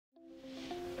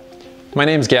My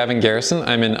name's Gavin Garrison.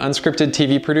 I'm an unscripted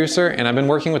TV producer, and I've been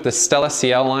working with the Stella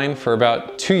CL line for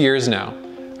about 2 years now.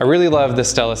 I really love the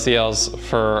Stella CLs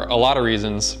for a lot of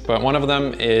reasons, but one of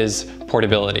them is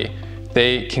portability.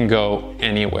 They can go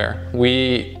anywhere.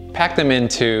 We pack them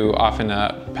into often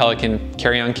a Pelican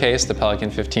carry-on case, the Pelican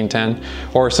 1510,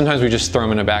 or sometimes we just throw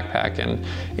them in a backpack. And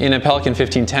in a Pelican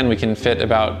 1510, we can fit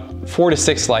about 4 to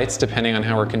 6 lights depending on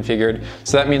how we're configured.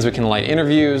 So that means we can light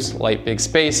interviews, light big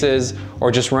spaces,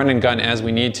 or just run and gun as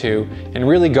we need to and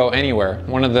really go anywhere.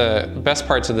 One of the best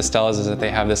parts of the Stellas is that they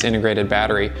have this integrated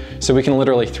battery. So we can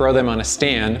literally throw them on a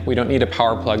stand. We don't need a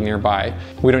power plug nearby.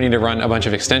 We don't need to run a bunch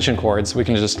of extension cords. We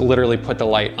can just literally put the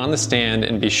light on the stand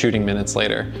and be shooting minutes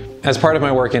later. As part of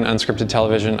my work in unscripted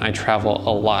television, I travel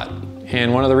a lot.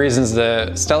 And one of the reasons the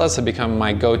Stellas have become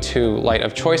my go-to light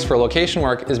of choice for location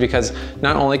work is because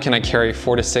not only can I carry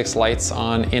 4 to 6 lights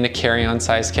on in a carry-on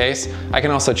size case, I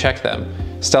can also check them.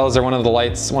 Stellas are one of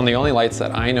the only lights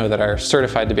that I know that are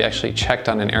certified to be actually checked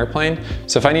on an airplane.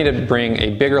 So if I need to bring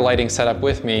a bigger lighting setup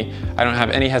with me, I don't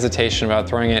have any hesitation about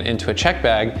throwing it into a check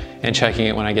bag and checking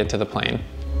it when I get to the plane.